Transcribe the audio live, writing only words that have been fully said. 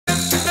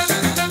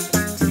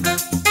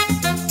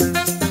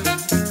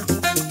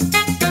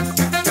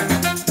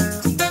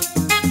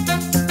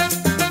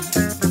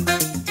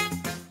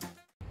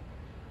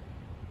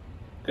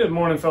Good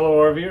morning, fellow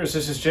RVers.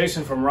 This is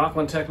Jason from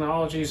Rokland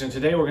Technologies, and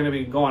today we're going to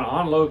be going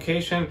on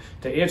location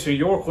to answer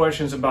your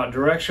questions about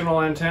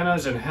directional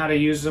antennas and how to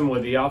use them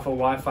with the ALFA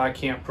WiFi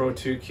Camp Pro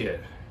 2 kit.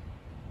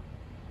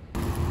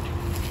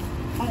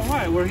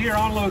 Alright, we're here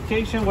on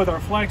location with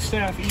our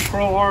Flagstaff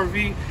ePro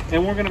RV,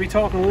 and we're going to be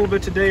talking a little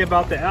bit today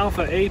about the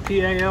ALFA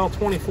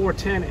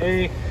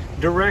APA-L2410A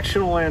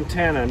directional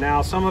antenna.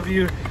 Now, some of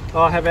you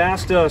have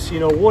asked us,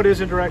 what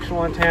is a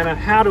directional antenna?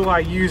 How do I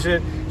use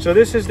it? So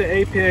this is the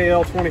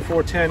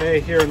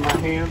APA-L2410A here in my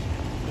hand.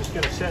 I'm just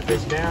going to set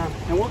this down,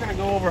 and we're going to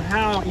go over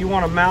how you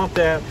want to mount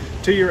that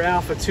to your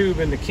ALFA tube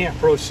in the Camp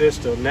Pro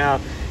system. Now,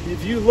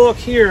 if you look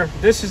here,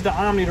 this is the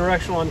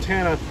omnidirectional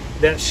antenna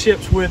that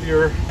ships with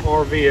your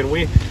RV, and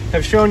we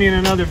have shown you in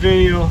another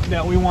video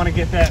that we want to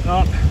get that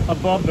up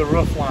above the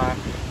roof line.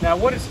 Now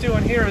what it's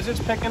doing here is it's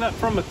picking up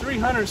from a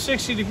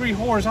 360-degree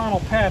horizontal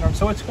pattern,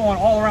 so it's going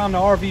all around the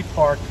RV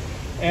park,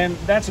 and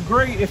that's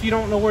great if you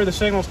don't know where the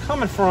signal's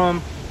coming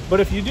from. But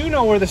if you do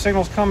know where the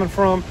signal's coming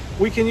from,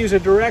 we can use a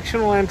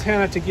directional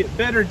antenna to get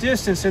better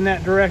distance in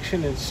that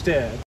direction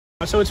instead.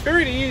 So it's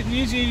very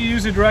easy to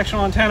use a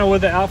directional antenna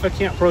with the ALFA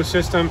Camp Pro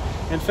system.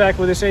 In fact,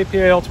 with this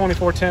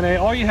APA-L2410A,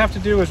 all you have to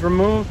do is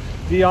remove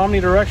the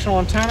omnidirectional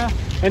antenna.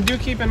 And do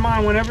keep in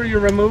mind, whenever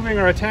you're removing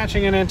or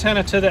attaching an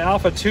antenna to the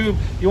ALFA tube,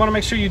 you want to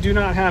make sure you do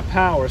not have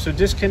power. So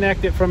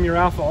disconnect it from your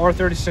ALFA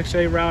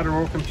R36A router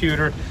or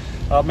computer.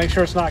 Make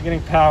sure it's not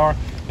getting power.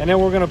 And then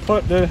we're going to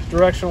put the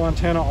directional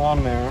antenna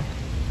on there.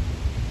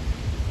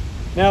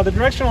 Now, the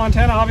directional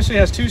antenna obviously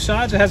has two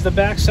sides. It has the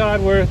back side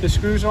where the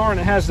screws are, and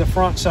it has the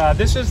front side.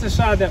 This is the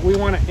side that we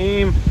want to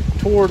aim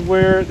toward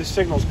where the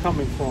signal's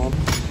coming from.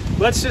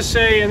 Let's just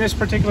say in this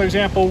particular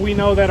example, we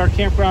know that our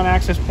campground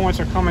access points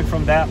are coming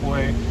from that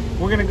way.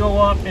 We're going to go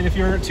up, and if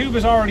your tube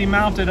is already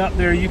mounted up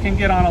there, you can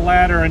get on a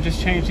ladder and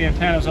just change the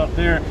antennas up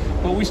there.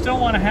 But we still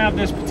want to have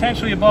this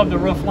potentially above the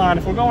roof line.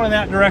 If we're going in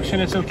that direction,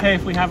 it's okay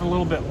if we have it a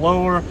little bit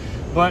lower,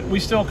 but we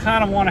still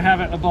kind of want to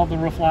have it above the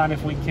roof line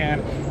if we can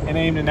and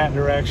aimed in that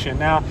direction.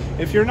 Now,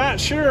 if you're not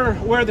sure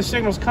where the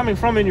signal's coming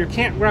from in your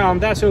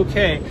campground, that's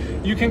okay.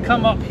 You can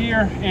come up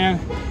here and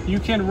you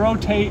can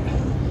rotate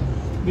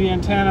the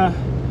antenna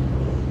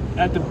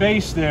at the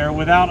base there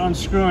without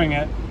unscrewing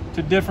it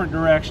to different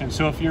directions.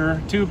 So if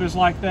your tube is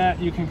like that,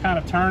 you can kind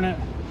of turn it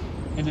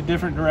into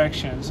different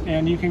directions,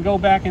 and you can go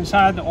back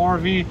inside the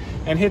RV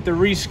and hit the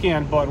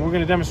rescan button. We're going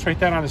to demonstrate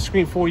that on the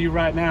screen for you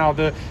right now.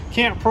 The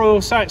Camp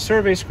Pro site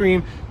survey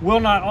screen will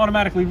not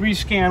automatically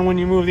rescan when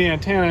you move the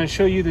antenna and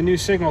show you the new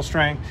signal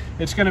strength.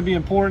 It's going to be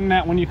important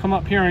that when you come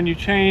up here and you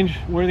change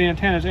where the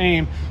antenna is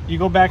aimed, you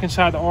go back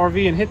inside the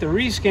RV and hit the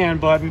rescan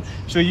button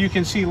so you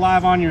can see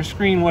live on your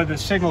screen whether the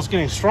signal's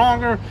getting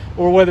stronger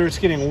or whether it's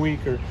getting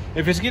weaker.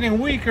 If it's getting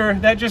weaker,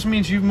 that just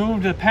means you've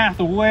moved the path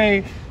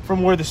away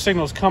from where the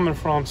signal is coming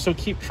from. So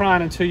keep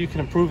trying until you can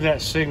improve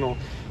that signal.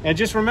 And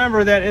just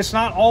remember that it's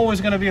not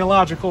always going to be a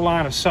logical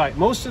line of sight.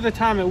 Most of the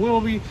time it will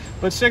be,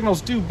 but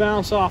signals do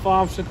bounce off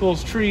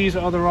obstacles, trees,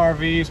 other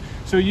RVs.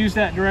 So use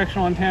that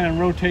directional antenna and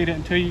rotate it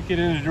until you get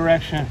in a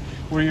direction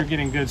where you're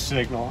getting good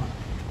signal.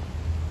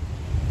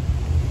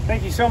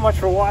 Thank you so much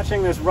for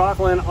watching this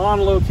Rokland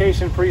On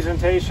Location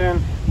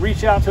presentation.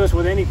 Reach out to us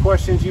with any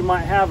questions you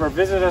might have or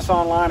visit us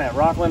online at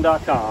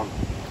rokland.com.